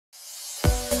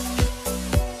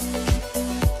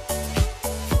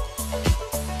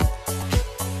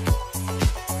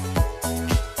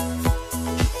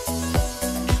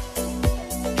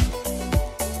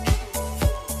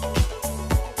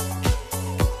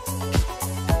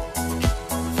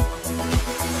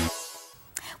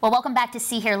Well, welcome back to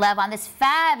See, Hear, Love on this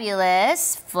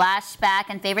fabulous Flashback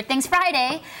and Favorite Things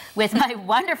Friday with my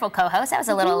wonderful co-host. That was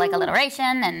a little like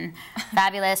alliteration and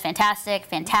fabulous, fantastic,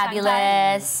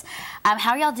 fantabulous.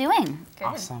 How are y'all doing? Good.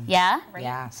 Awesome. Yeah?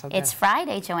 Yeah, so good. It's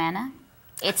Friday, Joanna.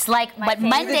 It's like what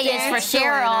Monday is for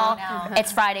Cheryl.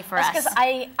 It's Friday for us. Because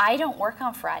I don't work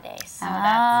on Fridays. So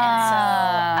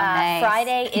nice.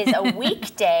 Friday is a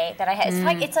weekday that I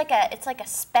have. It's like a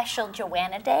special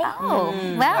Joanna Day. Oh,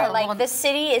 Where well. like the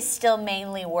city is still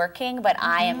mainly working, but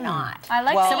I am not. I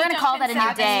like so we're going to call that a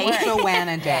new day.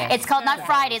 Joanna Day. It's called not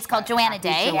Friday, it's called Joanna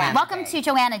Day. Welcome to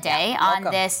Joanna Day on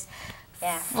this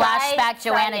Flashback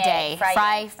Joanna Day.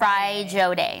 Fry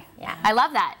Joe Day. Yeah. I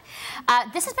love that.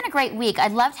 This has been a great week. I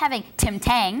loved having Tim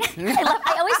Tang.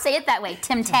 I always say it that way,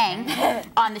 Tim Tang,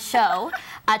 on the show,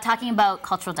 talking about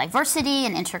cultural diversity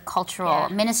and intercultural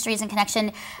ministries and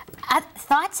connection.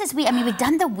 Thoughts as we've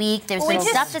done the week. There's been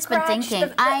stuff that's been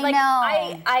thinking. I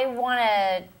know. I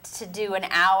wanted to do an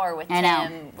hour with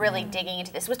Tim, really digging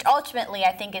into this, which ultimately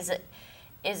I think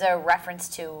is a reference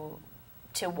to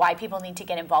why people need to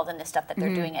get involved in the stuff that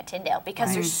they're doing at Tyndale,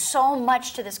 because there's so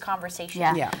much to this conversation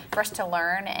for us to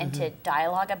learn and to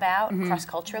dialogue about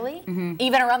cross-culturally,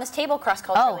 even around this table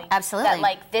cross-culturally. Oh, absolutely. That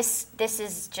like this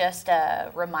is just a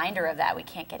reminder of that. We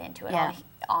can't get into it all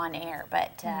on air,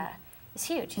 but it's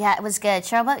huge. Yeah, it was good.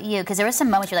 Cheryl, about you? Because there were some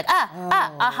moments you're like,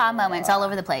 aha moments all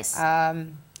over the place.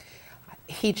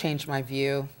 He changed my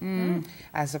view,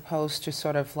 as opposed to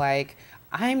sort of like,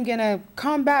 I'm going to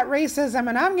combat racism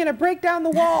and I'm going to break down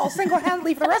the wall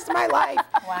single-handedly for the rest of my life.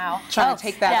 Wow. Trying to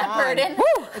take that on. Burden.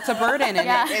 Woo, it's a burden,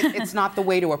 and it's not the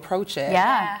way to approach it.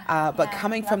 But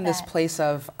coming from this place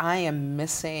of, I am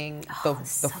missing the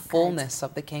fullness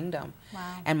of the kingdom.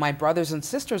 Wow. And my brothers and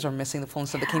sisters are missing the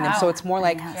fullness of the kingdom. So it's more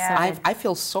like, I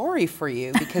feel sorry for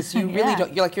you because you really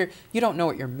don't, you don't know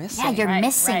what you're missing. Yeah, you're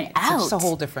missing out. It's a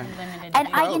whole different And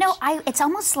it's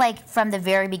almost like from the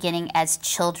very beginning as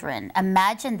children,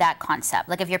 imagine that concept.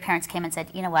 Like if your parents came and said,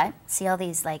 you know what, see all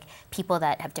these like people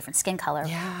that have different skin color,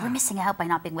 we're missing out by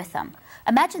not being with them.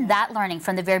 Imagine that learning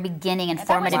from the very beginning in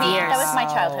formative years. That was my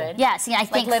childhood. Yeah, see, I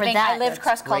think like for that. I lived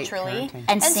cross-culturally,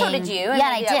 and so did you. Yeah,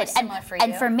 I did.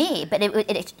 And for me, but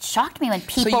it shocked me when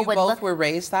people would both look. were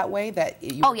raised that way, that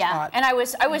you taught. And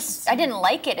I didn't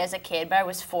like it as a kid, but I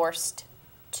was forced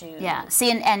to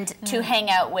to hang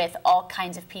out with all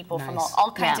kinds of people from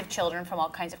all kinds of children from all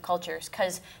kinds of cultures,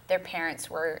 because their parents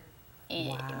were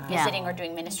visiting or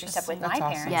doing ministry stuff with my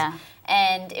parents.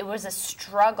 And it was a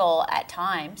struggle at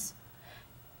times.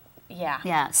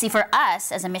 See, for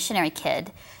us as a missionary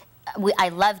kid, I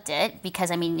loved it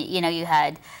because you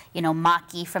had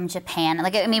Maki from Japan.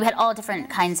 Like we had all different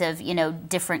kinds of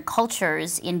different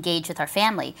cultures engaged with our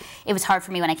family. It was hard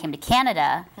for me when I came to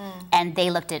Canada, and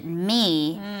they looked at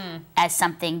me as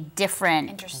something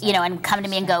different. And come to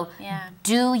me and go,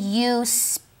 "Do you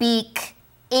speak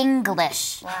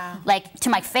English?" Like to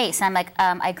my face. And I'm like,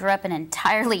 I grew up in an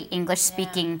entirely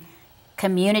English-speaking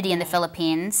community in the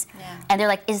Philippines, and they're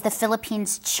like, "Is the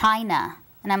Philippines China?"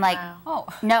 And I'm like,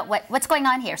 no, what's going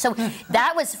on here? So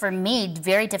that was, for me,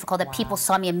 very difficult that people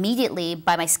saw me immediately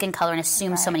by my skin color and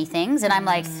assumed so many things. And I'm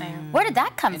like, where did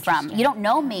that come from? You don't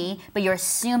know me, but you're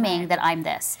assuming that I'm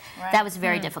this. That was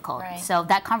very difficult. So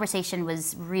that conversation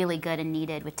was really good and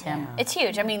needed with Tim. It's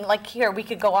huge. I mean, like here, we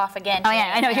could go off again. Oh,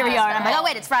 yeah, I know, here we are. And I'm like, oh,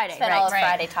 wait, it's Friday. Spent all of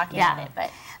Friday talking about it.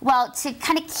 But. Well, to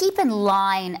kind of keep in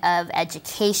line of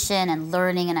education and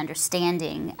learning and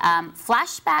understanding,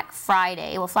 Flashback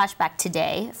Friday, Flashback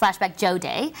today, Flashback Joe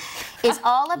Day, is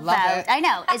all about,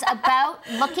 is about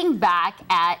looking back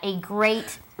at a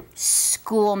great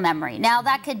school memory. Now,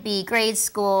 that could be grade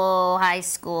school, high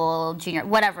school, junior,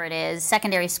 whatever it is,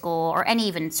 secondary school, or any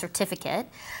even certificate.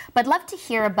 But I'd love to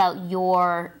hear about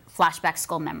your flashback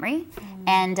school memory.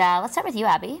 And let's start with you,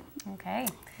 Abby. Okay.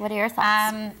 What are your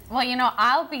thoughts? Well,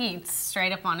 I'll be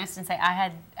straight up honest and say I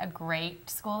had a great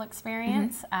school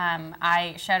experience.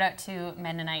 I shout out to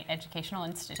Mennonite Educational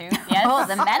Institute. Yes. Oh,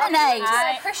 the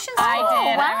Mennonites. Christian school. I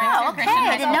did. Wow, okay.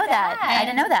 I didn't know that. I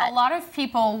didn't know that. A lot of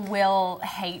people will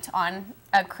hate on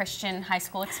a Christian high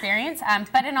school experience,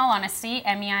 but in all honesty,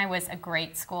 MEI was a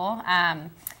great school. And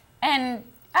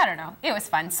I don't know, it was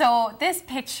fun. So this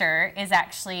picture is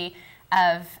actually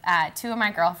of two of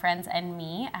my girlfriends and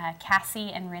me,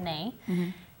 Cassie and Renee.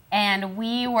 And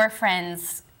we were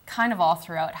friends kind of all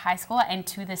throughout high school, and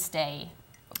to this day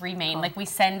remain. Like we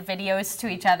send videos to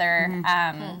each other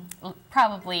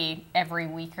probably every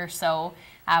week or so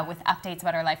with updates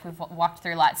about our life. We've walked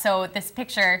through a lot. So this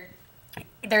picture,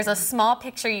 there's a small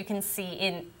picture you can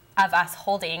see of us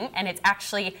holding, and it's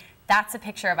actually, that's a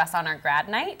picture of us on our grad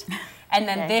night. And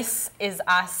then this is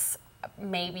us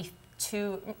maybe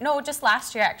just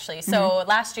last year actually. So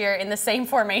last year in the same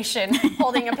formation,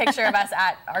 holding a picture of us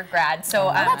at our grad.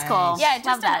 So that's cool. Yeah,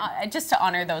 just to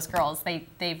honor those girls.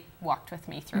 They walked with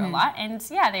me through a lot, and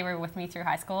yeah, they were with me through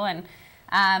high school, and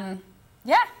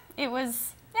yeah, it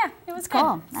was. Yeah, it was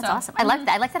cool. good. That's awesome. I like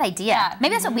that. I like that idea. Yeah.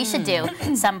 Maybe that's what we should do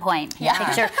at some point. Yeah.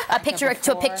 A picture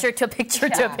to a picture to a picture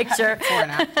to a picture. Before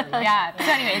and after. Yeah.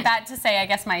 So anyway, that to say, I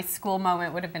guess my school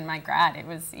moment would have been my grad. It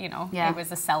was, it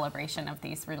was a celebration of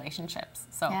these relationships.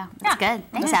 So yeah, that's good.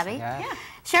 Thanks, Abby. Yeah.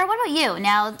 Cheryl, what about you?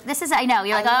 Now, this is, I know,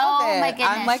 you're like, oh my goodness,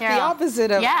 I'm like Cheryl. the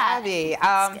opposite of Abby.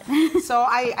 So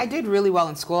I did really well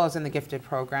in school. I was in the gifted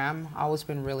program. Always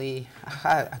been really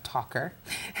a talker.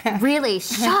 Really?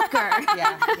 Shocker.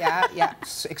 Yeah.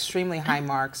 Extremely high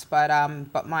marks. But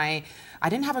I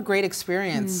didn't have a great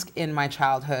experience in my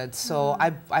childhood. So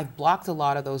I've blocked a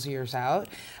lot of those years out.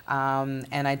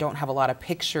 And I don't have a lot of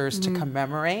pictures to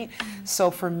commemorate.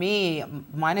 So for me,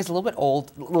 mine is a little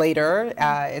bit later.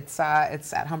 It's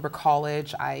at Humber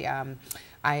College.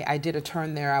 I did a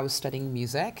term there. I was studying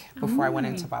music before I went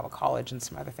into Bible college and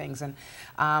some other things.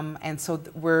 And so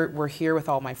we're here with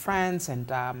all my friends,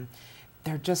 and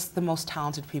they're just the most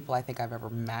talented people I think I've ever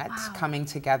met coming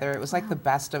together. It was like the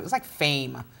best. It was like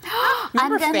Fame.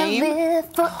 Remember I'm gonna Fame?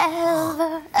 live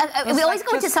forever. We always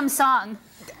go into some song.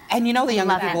 And you know the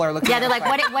younger people are looking Yeah, at they're like,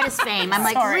 what is Fame? I'm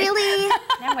like, really?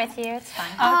 I'm with you. It's fine.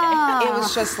 Oh. It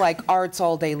was just like arts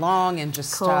all day long, and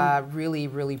just really,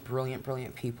 really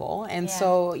brilliant people. And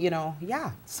so,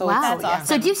 So wow. That's awesome.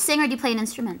 So do you sing or do you play an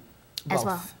instrument as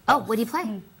well? Oh, what do you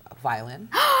play? Violin.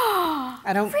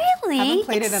 I don't Really? haven't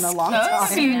played it in a long time.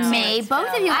 Excuse me, both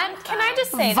of you. Can I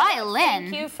just say Violin.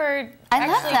 Thank you for I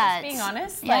love actually that. just being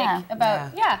honest. Yeah.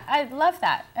 I love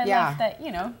that. I love that,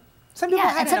 Some people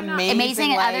had it's an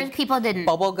amazing and like, other people didn't.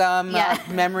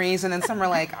 bubblegum memories, and then some were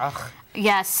like, ugh.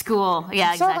 Yeah, school.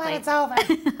 Yeah, So exactly. glad it's over.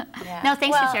 No,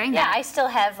 thanks for sharing that. Yeah, I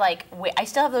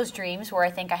still have those dreams where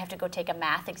I think I have to go take a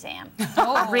math exam.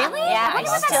 Oh, really? Yeah, I wonder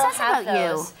what still that says have about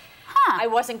those. you. Huh. I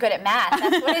wasn't good at math.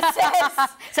 That's what it says.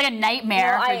 It's like a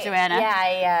nightmare for Joanna.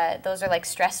 Yeah, those are like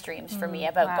stress dreams for me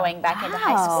about going back into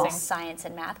high school science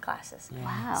and math classes.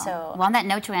 Wow. So, well, on that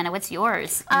note, Joanna, what's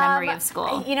yours in memory of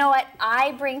school? You know what?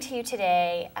 I bring to you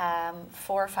today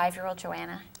 4 or 5-year-old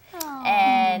Joanna.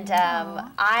 And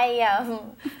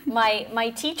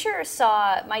my teacher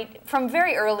saw from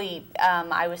very early.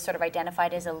 I was sort of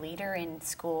identified as a leader in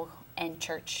school and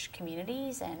church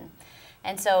communities,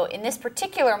 and so in this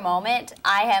particular moment,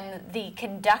 I am the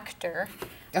conductor.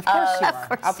 Of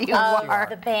course you are. Of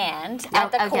the band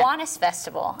at the Kiwanis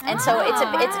Festival, and so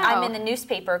I'm in the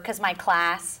newspaper because my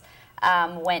class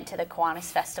went to the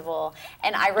Kiwanis Festival,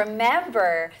 and I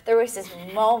remember there was this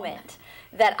moment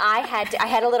that I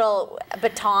had a little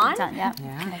baton,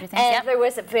 and there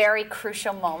was a very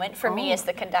crucial moment for me as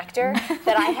the conductor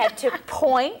that I had to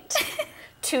point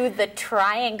to the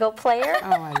triangle player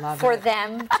for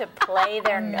them to play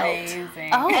their note.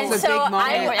 Oh, and so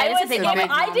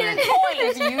I didn't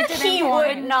point. He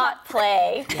would not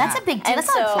play. That's a big deal. That's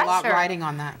a lot riding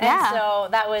on that. And so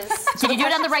that was. Did you do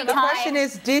it on the right time? The question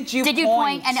is, did you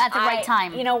point and at the right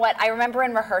time? You know what? I remember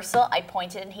in rehearsal, I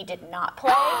pointed and he did not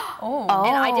play. And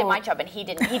I did my job and he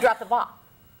didn't. He dropped the ball.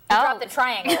 He dropped the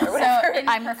triangle or whatever.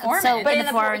 But in the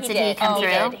performance, did he come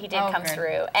through? He did come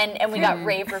through. And we got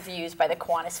rave reviews by the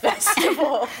Kiwanis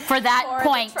Festival. For that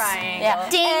point. Yeah.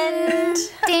 Ding,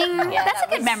 ding. Yeah, that's a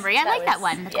good memory. I like that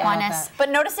one, the Kiwanis. But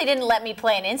notice they didn't let me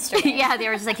play an instrument. Yeah, they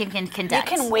were just like, you can conduct.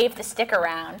 You can wave the stick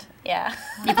around. Yeah.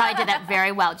 You probably did that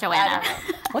very well, Joanna.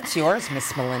 What's yours,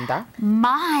 Miss Melinda?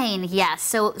 Mine, yes.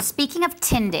 So speaking of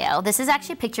Tyndale, this is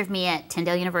actually a picture of me at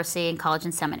Tyndale University in college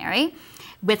and seminary.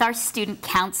 With our student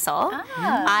council.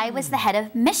 I was the head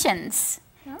of missions,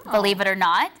 believe it or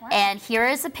not. Wow. And here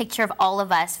is a picture of all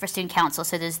of us for student council.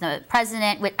 So there's the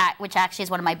president, which actually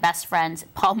is one of my best friends,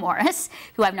 Paul Morris,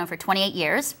 who I've known for 28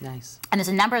 years. Nice. And there's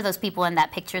a number of those people in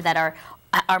that picture that are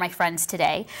my friends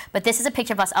today. But this is a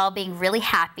picture of us all being really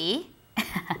happy.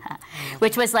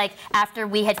 Which was like after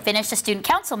we had finished a student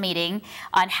council meeting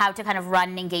on how to kind of run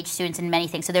and engage students in many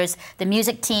things. So there's the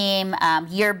music team,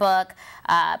 yearbook,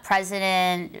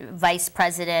 president, vice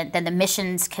president, then the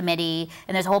missions committee,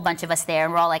 and there's a whole bunch of us there,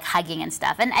 and we're all like hugging and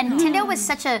stuff. And Tyndale was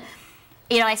such a,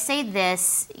 I say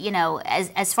this,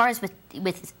 as far as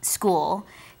with school,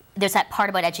 there's that part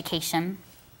about education.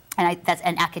 And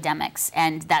academics,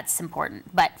 and that's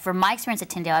important. But for my experience at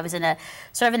Tyndale, I was in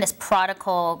this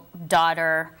prodigal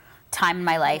daughter time in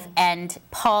my life, and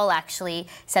Paul actually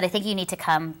said, I think you need to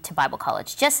come to Bible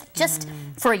college, just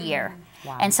for a year.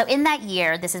 Wow. And so in that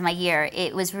year, this is my year,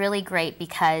 it was really great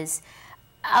because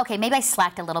okay, maybe I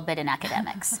slacked a little bit in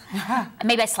academics.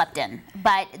 Maybe I slept in.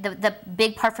 But the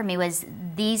big part for me was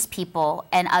these people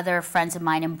and other friends of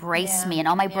mine embraced me and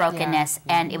all my brokenness,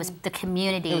 and it was the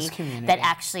community, that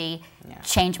actually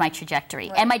changed my trajectory.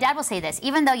 Right. And my dad will say this,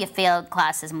 even though you failed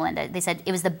classes, Melinda, they said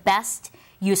it was the best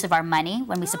use of our money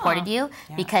when we supported you,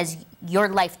 because your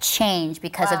life changed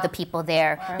because of the people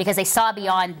there, because they saw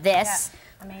beyond this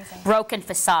broken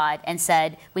facade and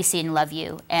said, we see and love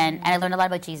you. And I learned a lot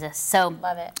about Jesus. So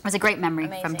love it. It was a great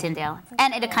memory from Tyndale.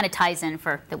 And it kind of ties in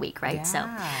for the week, right? So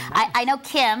I know,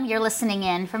 Kim, you're listening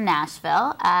in from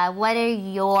Nashville. What are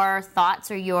your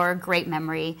thoughts or your great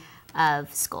memory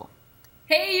of school?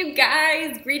 Hey, you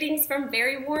guys. Greetings from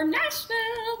very warm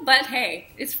Nashville. But hey,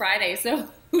 it's Friday, so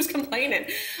who's complaining?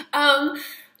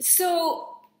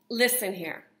 So listen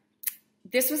here.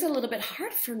 This was a little bit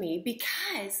hard for me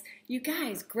because, you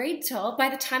guys, grade 12, by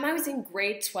the time I was in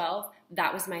grade 12,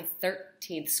 that was my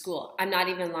 13th school. I'm not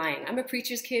even lying. I'm a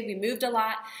preacher's kid. We moved a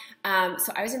lot.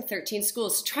 So I was in 13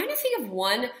 schools. So trying to think of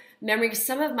one memory, because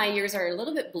some of my years are a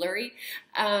little bit blurry,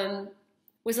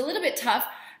 was a little bit tough.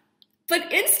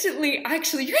 But instantly,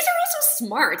 actually, you guys are also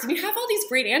smart and you have all these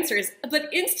great answers. But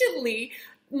instantly,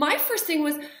 my first thing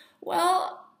was,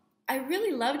 well, I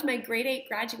really loved my grade 8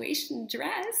 graduation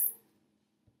dress.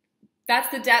 That's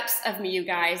the depths of me, you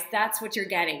guys. That's what you're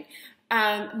getting.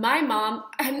 My mom,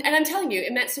 and I'm telling you,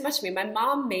 it meant so much to me. My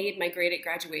mom made my grade 8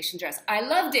 graduation dress. I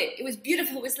loved it. It was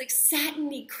beautiful. It was like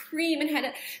satiny cream and had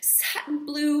a satin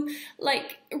blue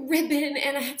like ribbon,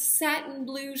 and I had satin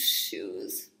blue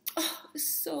shoes. Oh, it was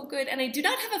so good. And I do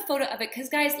not have a photo of it because,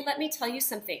 guys, let me tell you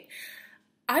something.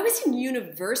 I was in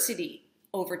university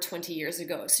over 20 years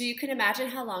ago. So you can imagine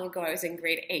how long ago I was in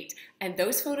grade 8. And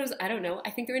those photos, I don't know, I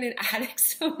think they're in an attic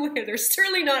somewhere. They're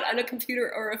certainly not on a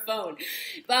computer or a phone.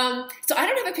 So I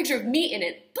don't have a picture of me in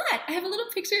it, but I have a little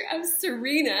picture of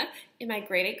Serena in my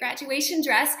grade 8 graduation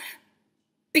dress,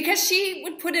 because she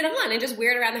would put it on and just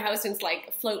wear it around the house, and it's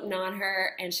like floating on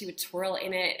her, and she would twirl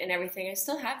in it and everything. I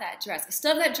still have that dress. I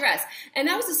still have that dress. And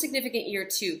that was a significant year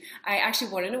too. I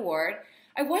actually won an award.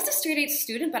 I was a straight 8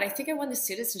 student, but I think I won the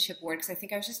citizenship award because I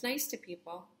think I was just nice to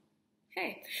people.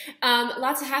 Hey,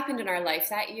 lots happened in our life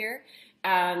that year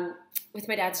with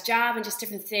my dad's job and just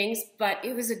different things, but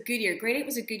it was a good year. Grade 8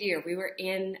 was a good year. We were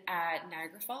in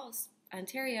Niagara Falls,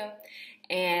 Ontario,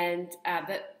 and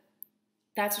but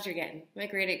that's what you're getting, my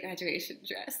grade 8 graduation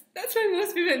dress. That's my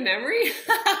most vivid memory.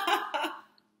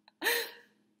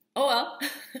 Oh well.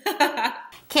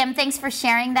 Kim, thanks for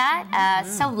sharing that.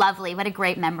 So lovely. What a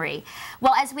great memory.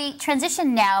 Well, as we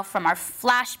transition now from our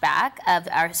flashback of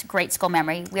our great school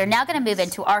memory, we are now going to move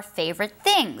into our favorite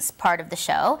things part of the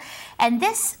show. And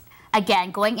this,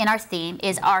 again, going in our theme,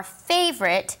 is our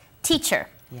favorite teacher.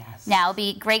 Yes. Now, it'll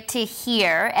be great to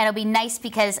hear, and it'll be nice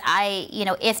because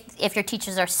if your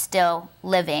teachers are still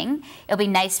living, it'll be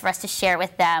nice for us to share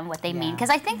with them what they mean. Because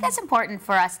I think that's important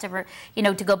for us to,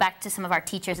 to go back to some of our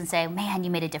teachers and say, man, you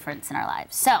made a difference in our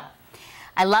lives. So,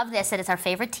 I love this, that it's our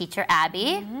favorite teacher,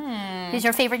 Abby. Who's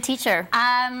your favorite teacher?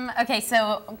 Okay,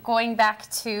 so going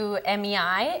back to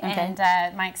MEI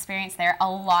and my experience there, a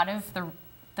lot of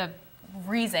the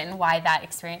reason why that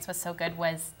experience was so good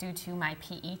was due to my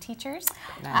PE teachers.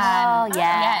 Nice.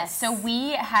 Yes. So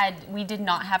we did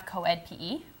not have co-ed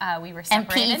PE. We were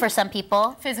separated. And PE for some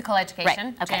people? Physical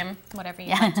education, gym, whatever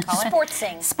you want to call it.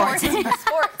 Sportsing. Sports.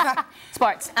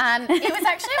 Sports. It was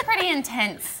actually a pretty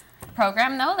intense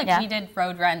program though. Like we did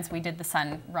road runs. We did the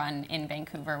Sun Run in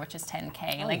Vancouver, which is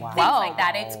 10K. Things like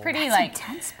that. It's pretty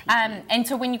intense. And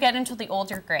so when you get into the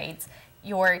older grades,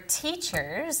 your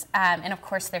teachers, and of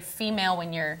course they're female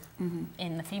when you're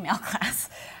in the female class,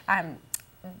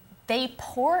 they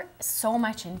pour so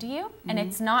much into you, and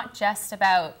it's not just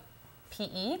about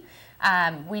PE.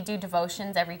 We do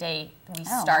devotions every day. We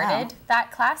started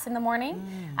that class in the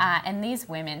morning, and these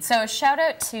women. So shout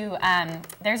out to,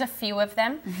 there's a few of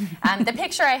them. The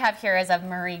picture I have here is of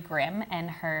Marie Grimm and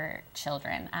her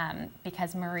children,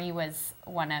 because Marie was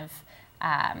one of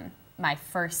my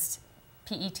first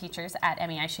PE teachers at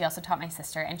MEI. She also taught my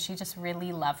sister, and she just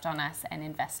really loved on us and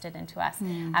invested into us.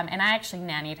 And I actually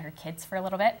nannied her kids for a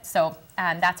little bit, so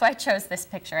that's why I chose this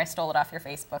picture. I stole it off your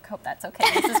Facebook. Hope that's okay,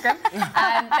 Mrs. Grimm.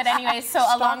 But anyways, so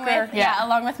along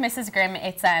with Mrs. Grimm,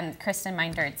 it's Kristen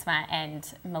Meindertsma and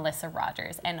Melissa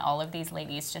Rogers, and all of these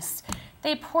ladies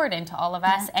they poured into all of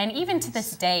us, and even to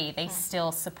this day, they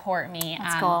still support me.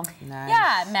 That's cool. Nice.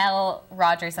 Yeah, Mel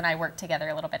Rogers and I worked together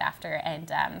a little bit after,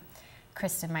 and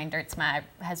Kristen Meindertsma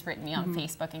has written me on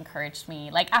Facebook, encouraged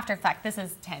me. Like, after the fact, this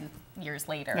is 10 years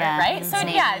later, right? So,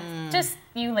 just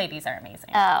you ladies are amazing.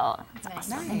 Oh,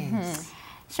 that's awesome. Nice.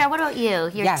 Cheryl, what about you?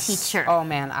 Your teacher. Oh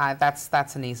man,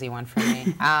 that's an easy one for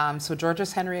me. So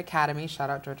Georges Henry Academy, shout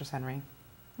out Georges Henry.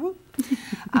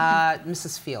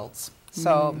 Mrs. Fields.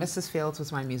 So Mrs. Fields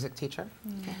was my music teacher,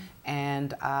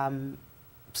 and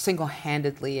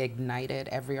single-handedly ignited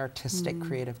every artistic,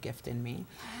 creative gift in me.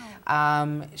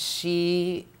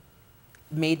 She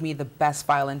made me the best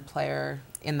violin player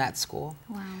in that school.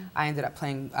 Wow. I ended up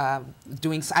playing, I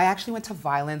actually went to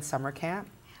violin summer camp.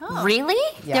 Oh. Really?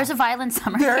 Yeah. There's a violin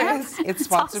summer camp? There is. It's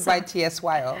sponsored by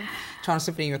TSYO, Toronto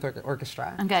Symphony Youth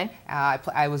Orchestra. Okay.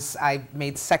 I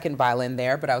made second violin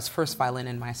there, but I was first violin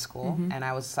in my school, and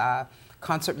I was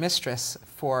concert mistress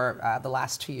for the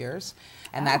last 2 years.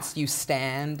 And that's you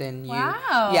stand and you,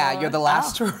 you're the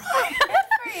last to arrive.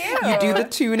 You do the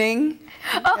tuning.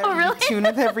 Oh, really? You tune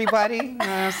with everybody.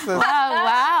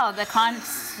 Wow, the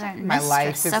concert my mistress.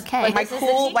 Life is, okay.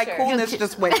 my coolness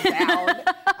just went down.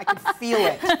 I could feel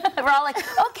it. We're all like,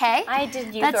 okay. I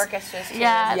did youth orchestras too.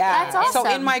 Yeah, that's awesome.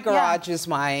 So in my garage is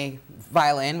my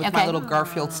violin with my little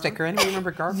Garfield sticker in. You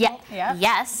remember Garfield? Yeah.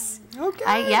 Yes. Okay.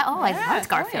 I loved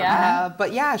Garfield.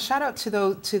 But yeah, shout out to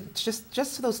those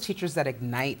to those teachers that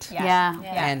ignite.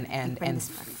 And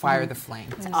fire the flame.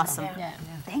 It's awesome.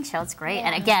 Thanks, Cheryl. It's great.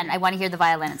 And again, I want to hear the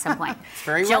violin at some point. It's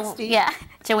very rusty. Yeah.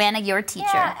 Joanna, your teacher.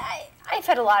 Yeah, I've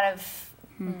had a lot of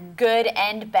good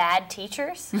and bad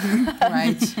teachers.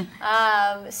 Right.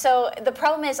 So the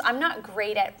problem is I'm not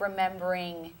great at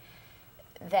remembering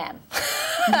them.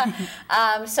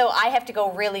 So I have to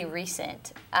go really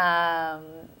recent.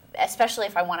 Especially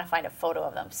if I want to find a photo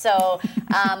of them. So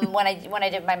when I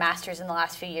did my master's in the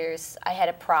last few years, I had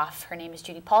a prof. Her name is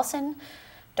Judy Paulson.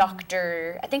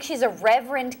 I think she's a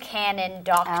Reverend Canon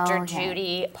Dr.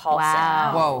 Judy Paulson.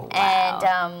 Wow.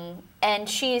 Whoa. And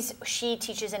she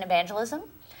teaches in evangelism.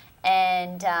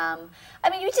 And I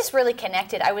mean, we just really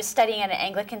connected. I was studying at an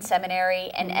Anglican seminary,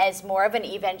 and as more of an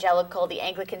evangelical, the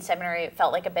Anglican seminary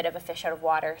felt like a bit of a fish out of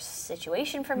water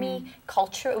situation for me.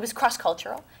 It was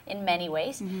cross-cultural in many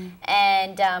ways.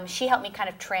 And she helped me kind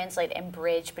of translate and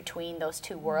bridge between those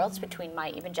two worlds, between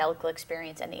my evangelical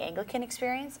experience and the Anglican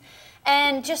experience.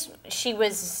 And just, she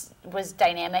was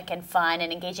dynamic and fun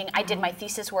and engaging. I did my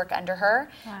thesis work under her,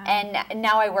 and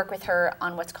now I work with her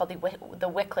on what's called the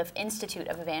Wycliffe Institute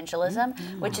of Evangelism,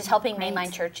 which is helping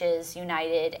mainline churches,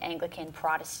 United, Anglican,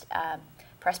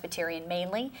 Presbyterian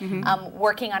mainly,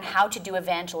 working on how to do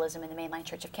evangelism in the mainline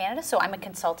Church of Canada. So I'm a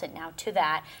consultant now to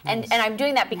that, and I'm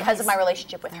doing that because of my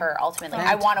relationship with her. Ultimately,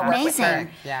 I want to work with her,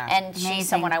 and she's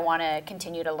someone I want to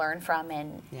continue to learn from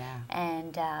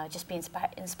and just be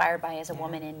inspired by as a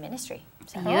woman in ministry.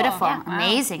 So, beautiful,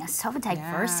 amazing, so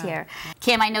diverse here.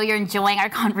 Kim, I know you're enjoying our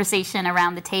conversation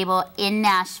around the table in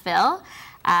Nashville.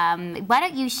 Why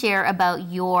don't you share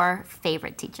about your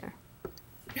favorite teacher?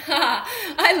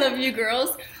 I love you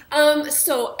girls.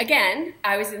 So again,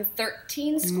 I was in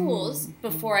 13 schools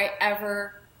before I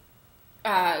ever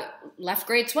left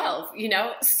grade 12,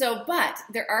 So, but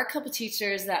there are a couple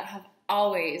teachers that have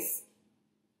always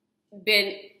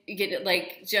been,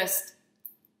 just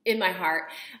in my heart.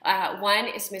 One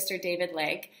is Mr. David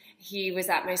Legg. He was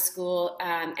at my school,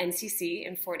 NCC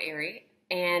in Fort Erie,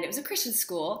 and it was a Christian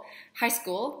school, high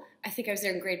school. I think I was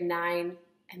there in grade 9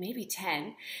 and maybe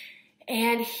 10.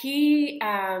 And he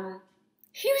was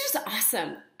just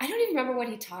awesome. I don't even remember what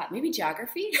he taught, maybe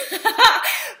geography,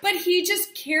 but he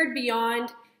just cared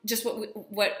beyond just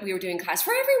what we were doing in class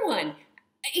for everyone.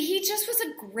 He just was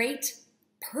a great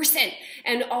person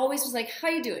and always was like, how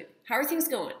you doing? How are things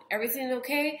going? Everything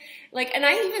okay? And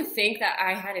I even think that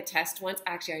I had a test once,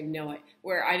 actually I know it,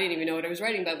 where I didn't even know what I was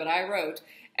writing about, but I wrote.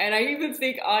 And I even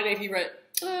think on it, he wrote,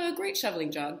 great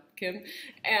shoveling job, Kim.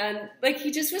 And he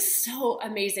just was so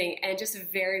amazing and just a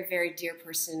very, very dear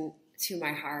person to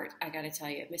my heart, I gotta tell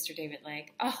you, Mr. David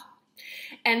Legg. Oh.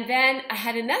 And then I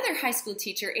had another high school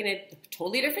teacher in a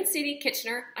totally different city,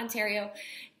 Kitchener, Ontario.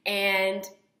 And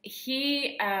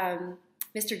he,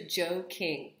 Mr. Joe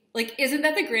King. Isn't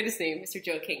that the greatest name, Mr.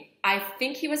 Joe King? I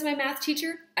think he was my math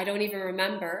teacher. I don't even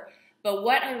remember. But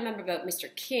what I remember about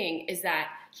Mr. King is that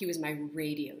he was my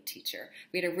radio teacher.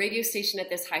 We had a radio station at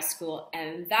this high school,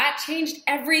 and that changed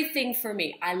everything for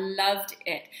me. I loved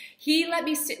it. He let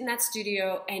me sit in that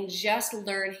studio and just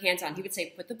learn hands-on. He would say,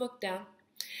 put the book down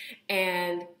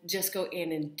and just go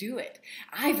in and do it.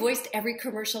 I voiced every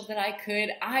commercial that I could.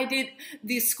 I did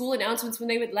these school announcements when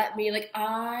they would let me.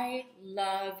 I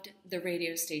loved the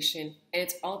radio station, and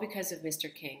it's all because of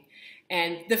Mr. King.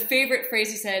 And the favorite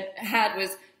phrase he had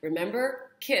was,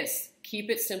 remember, KISS, keep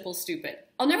it simple, stupid.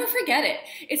 I'll never forget it.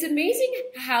 It's amazing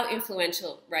how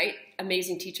influential, right,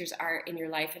 amazing teachers are in your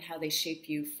life and how they shape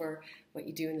you for what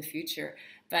you do in the future.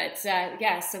 But so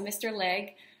Mr.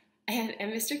 Legg, and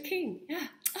Mr. King. Yeah.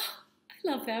 Oh,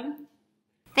 I love them.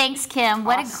 Thanks, Kim.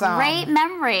 What a great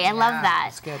memory. I love that.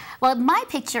 That's good. Well, my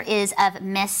picture is of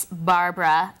Miss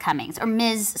Barbara Cummings, or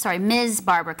Ms.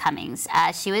 Barbara Cummings.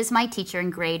 She was my teacher in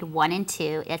grade 1 and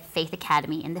 2 at Faith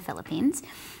Academy in the Philippines.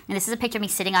 And this is a picture of me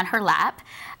sitting on her lap.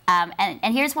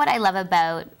 And here's what I love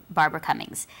about Barbara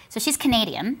Cummings. So she's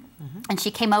Canadian, and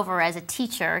she came over as a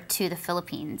teacher to the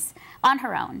Philippines on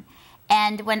her own.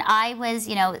 And when I was,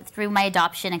 through my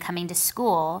adoption and coming to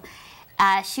school,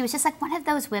 she was just like one of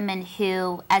those women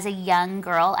who, as a young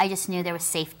girl, I just knew there was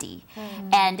safety.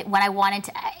 And when I wanted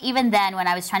to, even then, when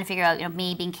I was trying to figure out,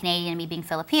 me being Canadian and me being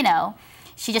Filipino,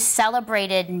 she just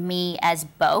celebrated me as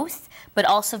both, but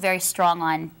also very strong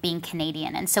on being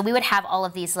Canadian. And so we would have all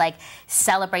of these,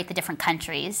 celebrate the different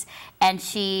countries. And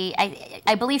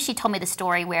I believe she told me the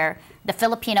story where the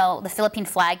Philippine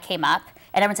flag came up,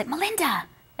 and everyone's like, Melinda!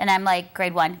 And I'm like,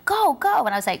 grade 1, go, go.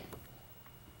 And I was like,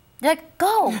 they're like,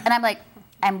 go. And I'm like,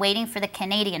 I'm waiting for the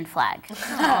Canadian flag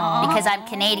because I'm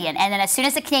Canadian. And then as soon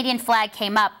as the Canadian flag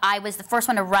came up, I was the first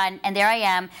one to run, and there I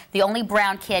am, the only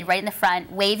brown kid right in the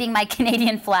front, waving my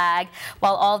Canadian flag,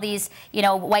 while all these,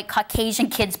 white Caucasian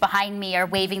kids behind me are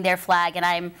waving their flag, and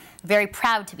I'm very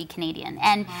proud to be Canadian.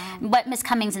 And what Ms.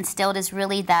 Cummings instilled is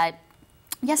really that,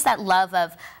 yes, that love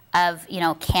of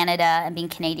Canada and being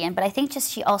Canadian, but I think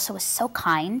just she also was so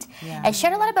kind and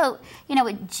shared a lot about,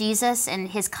 Jesus and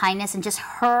his kindness and just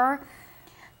her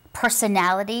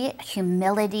personality,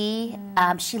 humility.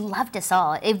 She loved us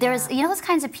all. If there's, those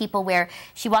kinds of people where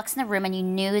she walks in the room and you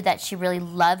knew that she really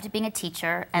loved being a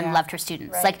teacher and loved her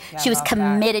students. Right. She was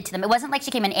committed to them. It wasn't like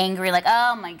she came in angry, like,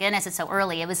 oh my goodness, it's so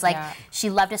early. It was like she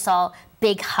loved us all,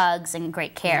 big hugs and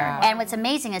great care. And what's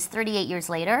amazing is 38 years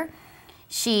later,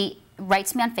 she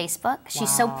writes me on Facebook.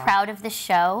 She's so proud of this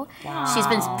show.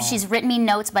 She's written me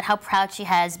notes about how proud she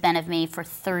has been of me for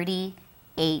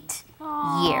 38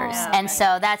 years. And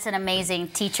so that's an amazing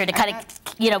teacher to kind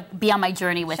of, be on my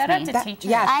journey with me. Shout out to teachers.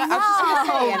 Yeah, I know, I was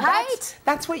just gonna say, and right?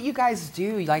 That's what you guys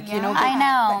do. I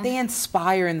know. They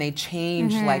inspire and they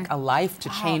change a life to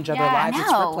change other lives.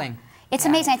 It's rippling. It's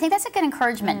amazing. I think that's a good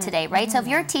encouragement today, right? So if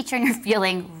you're a teacher and you're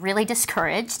feeling really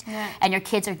discouraged and your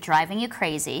kids are driving you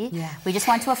crazy, we just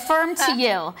want to affirm to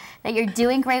you that you're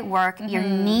doing great work, you're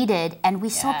needed, and we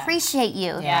so appreciate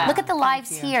you. Look at the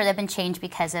lives here that have been changed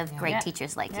because of great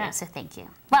teachers like you, so thank you.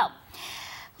 Well,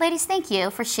 ladies, thank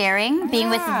you for sharing,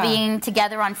 being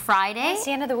together on Friday. It's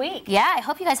the end of the week. Yeah, I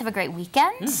hope you guys have a great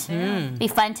weekend. Be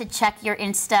fun to check your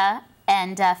Insta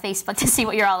and Facebook to see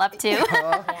what you're all up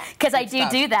to, because I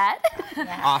do that.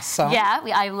 Awesome. Yeah,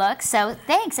 I look. So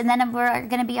thanks, and then we're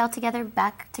going to be all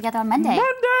back together on Monday.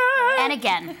 And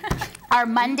again, our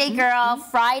Monday girl,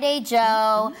 Friday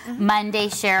Joe, Monday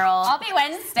Cheryl. I'll be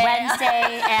Wednesday.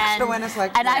 And Joanna's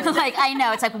like, and I'm like, I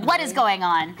know, it's like, what is going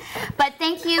on? But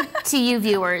thank you to you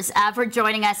viewers for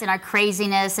joining us in our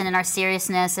craziness and in our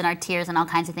seriousness and our tears and all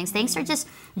kinds of things. Thanks for just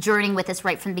journeying with us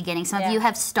right from the beginning. Some of you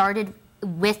have started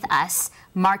with us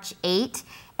March 8,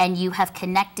 and you have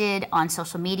connected on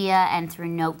social media and through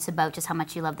notes about just how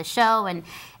much you love the show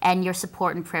and your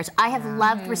support and prayers. I have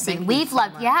loved receiving. We've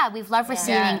loved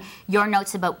receiving your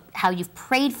notes about how you've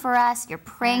prayed for us, you're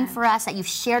praying for us, that you've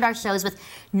shared our shows with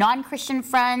non-Christian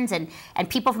friends and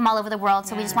people from all over the world.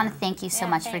 So we just want to thank you so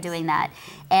much for doing that.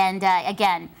 And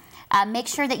again, make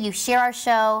sure that you share our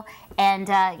show and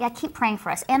keep praying for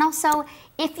us. And also,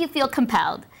 if you feel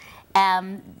compelled,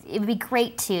 it would be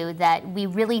great too that we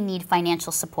really need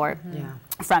financial support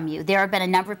from you. There have been a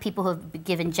number of people who have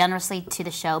given generously to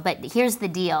the show, but here's the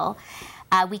deal.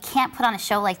 We can't put on a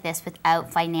show like this without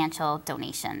financial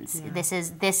donations. This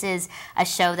is a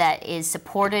show that is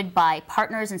supported by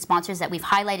partners and sponsors that we've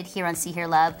highlighted here on See Hear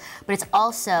Love, but it's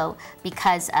also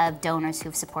because of donors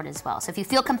who've supported as well. So if you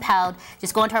feel compelled,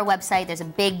 just go onto our website. There's a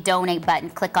big donate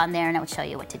button. Click on there and it will show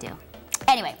you what to do.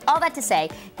 Anyway, all that to say,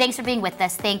 thanks for being with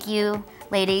us. Thank you,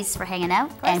 ladies, for hanging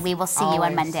out, and we will see you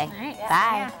on Monday. All right.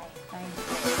 Bye.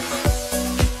 Bye.